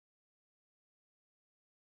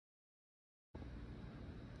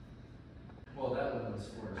Well, that one was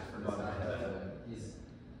for his side. He's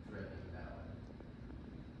threatening that one.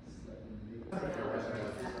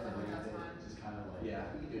 Just kind of like, yeah,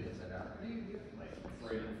 you do it inside out. Like,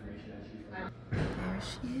 throwing information at you. There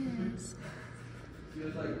she is.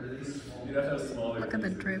 Feels like really small. You'd have to have smaller. Look at the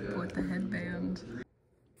drip with the headband.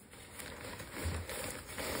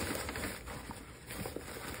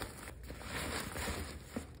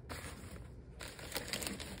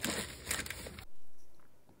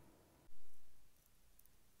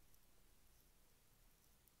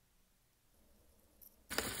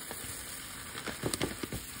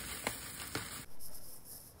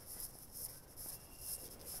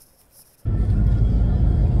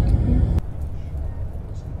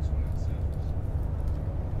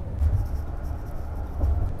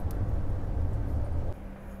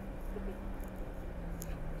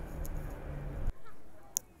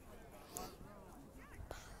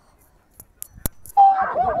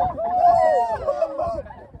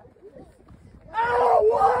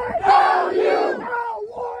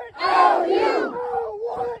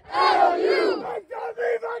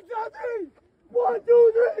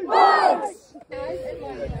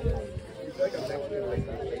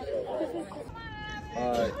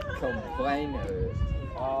 Complainer.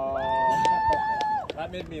 That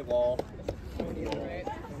made me lol.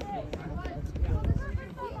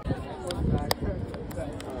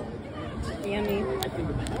 Yummy.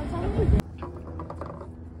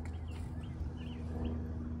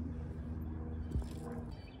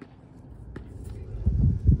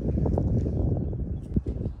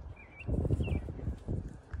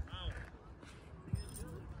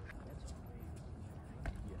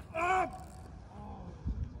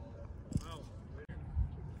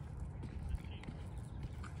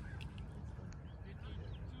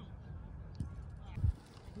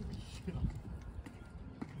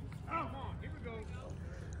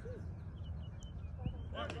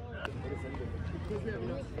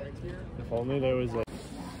 If only there was a...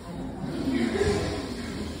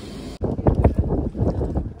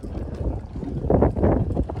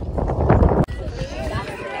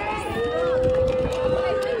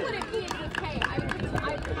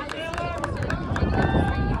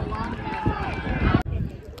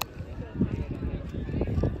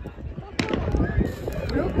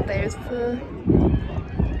 Oh, there's the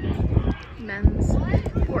men's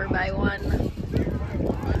 4x1.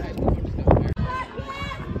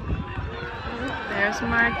 There's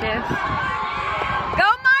Marcus. Go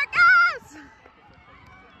Marcus!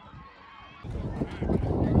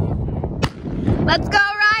 Let's go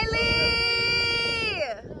Riley!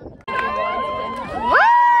 Woo!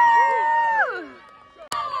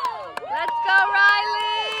 Let's go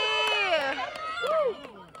Riley!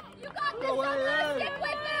 You got this, Summer! Stick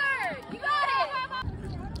with her! You got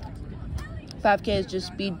it! 5K is just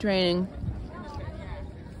speed training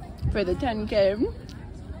for the 10K.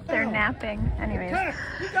 They're napping. Anyways.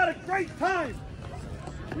 We got a great time.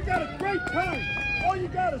 We got a great time. All you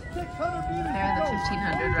got is 600 meters. They're the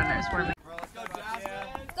 1500 runners. We're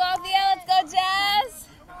Let's go, Thea! Let's go, Jazz!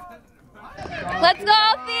 Let's go,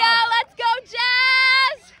 Thea! Let's go,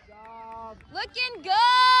 Jazz! Looking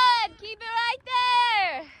good! Keep it right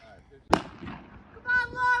there! Come on,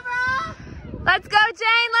 Laura! Let's go,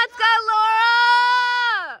 Jane! Let's go, Laura!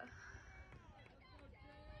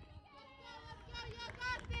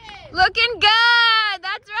 Looking good!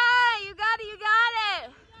 That's right! You got it! You got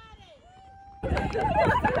it!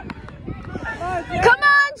 Come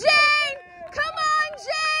on, Jane! Come on,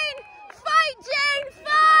 Jane! Fight, Jane!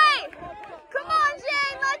 Fight! Come on,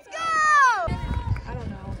 Jane! Let's go! I don't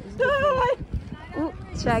know. Ooh,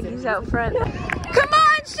 Shaggy's out front. Come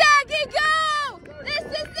on, Shaggy! Go! This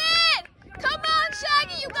is it! Come on,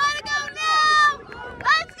 Shaggy! You gotta go now!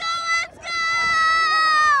 Let's go! Let's go!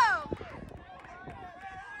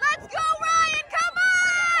 Let's go, Ryan! Come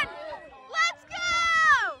on! Let's go!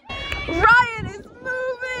 Ryan is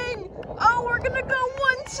moving! Oh, we're gonna go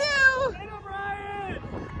 1-2!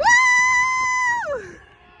 Woo!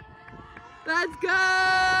 Let's go!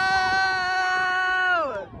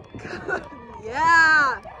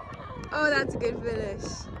 Yeah! Oh, that's a good finish.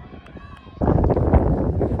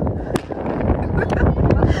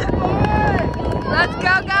 Let's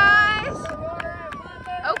go, guys!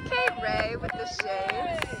 Okay, Ray with the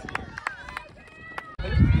shades.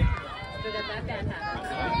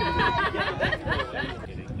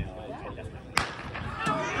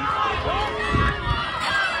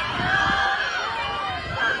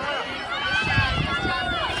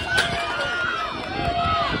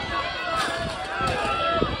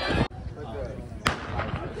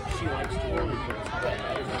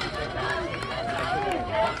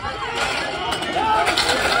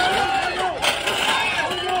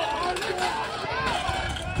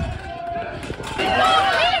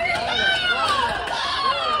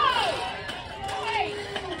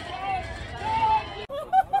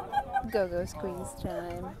 go-go squeeze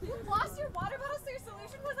time. You lost your water bottle, so your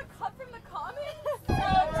solution was a cup from the commons?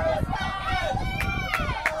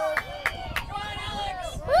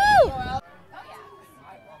 Woo!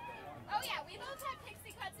 Oh yeah, we both had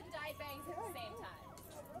pixie cuts and dyed bangs at the same time.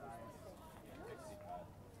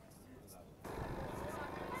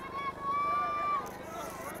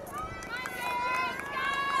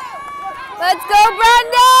 Let's go,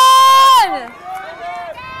 Brendan!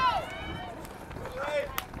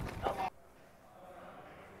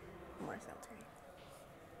 More filtering.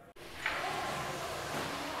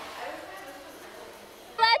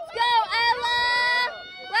 Let's go, Ella!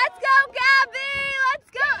 Let's go, Gabby! Let's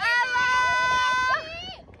go, Ella!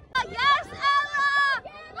 Yes, Ella!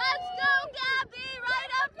 Let's go, Gabby!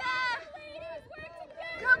 Right up there!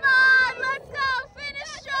 Come on, let's go!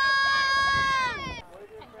 Finish strong!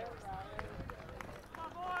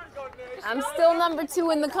 I'm still number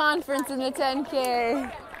 2 in the conference in the 10K.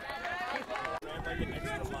 Ran like an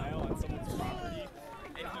extra mile on someone's property,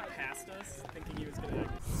 and he passed us, thinking he was gonna.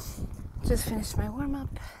 Just finished my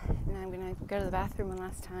warm-up, and I'm gonna go to the bathroom one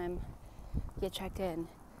last time, get checked in,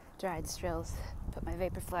 dried strills, put my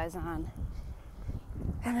vaporflies on,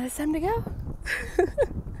 and then it's time to go.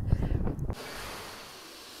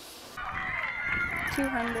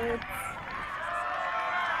 200.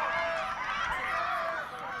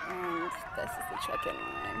 And this is the check-in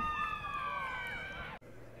line.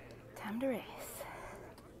 Time to race.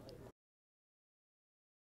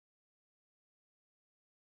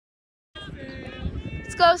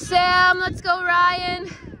 Let's go, Sam. Let's go, Ryan.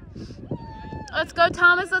 Let's go,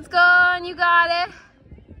 Thomas. Let's go. And you got it.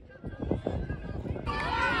 Come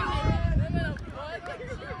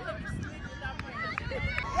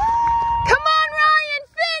on, Ryan.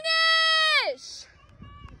 Finish.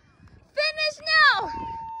 Finish now.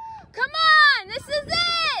 Come on. This is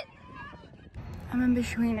it. I'm in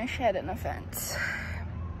between a shed and a fence.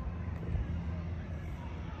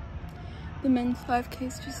 The men's 5K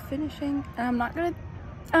is just finishing, and I'm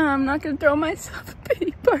not gonna throw myself a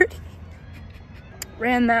pity party.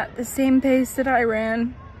 Ran that the same pace that I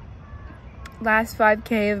ran last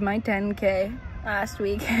 5K of my 10K last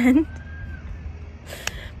weekend.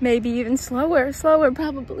 Maybe even slower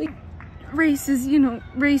probably. Races, you know,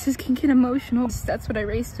 races can get emotional. That's what I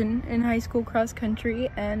raced in high school cross country,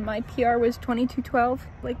 and my PR was 22:12.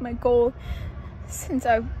 Like my goal since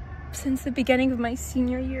the beginning of my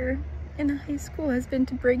senior year in high school has been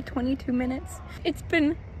to break 22 minutes. It's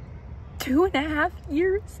been 2.5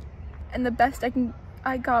 years, and the best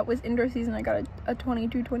I got was indoor season. I got a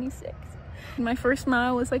 22:26. My first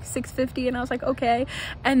mile was like 6:50, and I was like, okay,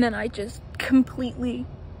 and then I just completely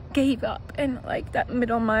gave up. And like that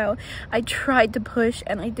middle mile, I tried to push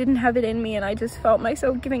and I didn't have it in me, and I just felt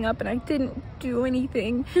myself giving up, and I didn't do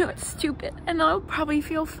anything. You know, it's stupid, and I'll probably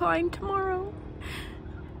feel fine tomorrow.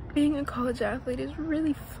 Being a college athlete is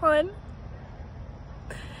really fun,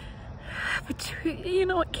 but you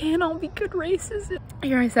know, it can't all be good races.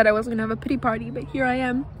 Here I said I wasn't gonna have a pity party, but here I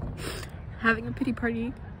am having a pity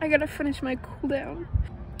party. I gotta finish my cool down.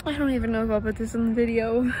 I don't even know if I'll put this in the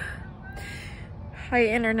video. Hi,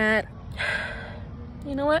 internet.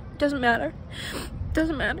 You know what? Doesn't matter.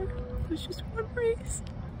 Doesn't matter. It was just one race.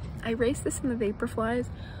 I raced this in the vaporflies.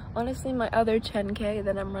 Honestly, my other 10K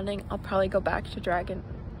that I'm running, I'll probably go back to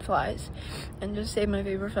dragonflies and just save my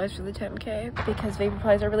vaporflies for the 10K, because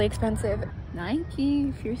vaporflies are really expensive. Nike,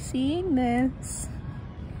 if you're seeing this,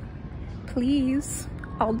 please,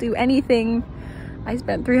 I'll do anything. I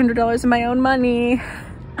spent $300 of my own money.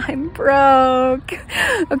 I'm broke.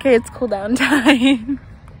 Okay, it's cool down time.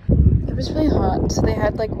 It was really hot, so they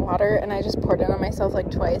had like water, and I just poured it on myself like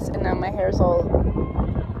twice, and now my hair's all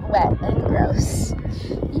wet and gross.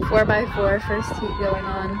 4x4 first heat going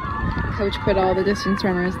on. Coach put all the distance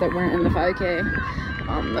runners that weren't in the 5K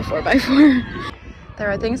on the 4x4. There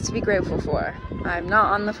are things to be grateful for. I'm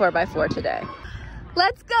not on the 4x4 today.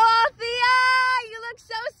 Let's go, Althea! You look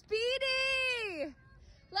so speedy!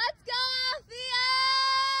 Let's go, Althea!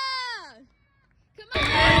 Come on!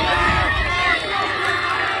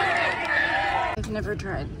 I've never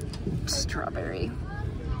tried strawberry.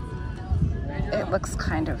 It looks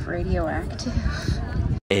kind of radioactive.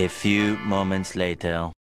 A few moments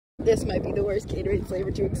later. This might be the worst Gatorade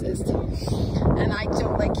flavor to exist. And I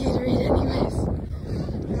don't like Gatorade anyways.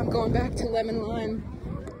 I'm going back to lemon lime.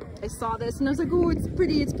 I saw this and I was like, oh, it's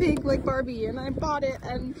pretty, it's pink like Barbie, and I bought it,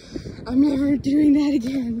 and I'm never doing that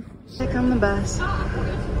again. Like on the bus.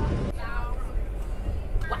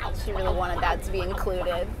 Wow, she really wanted that to be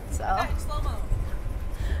included, so.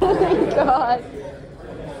 Oh my god.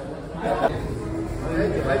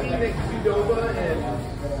 I can make qdoba and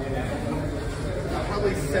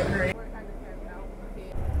probably 7 or 8.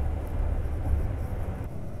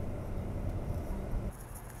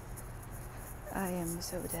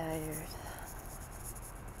 so tired.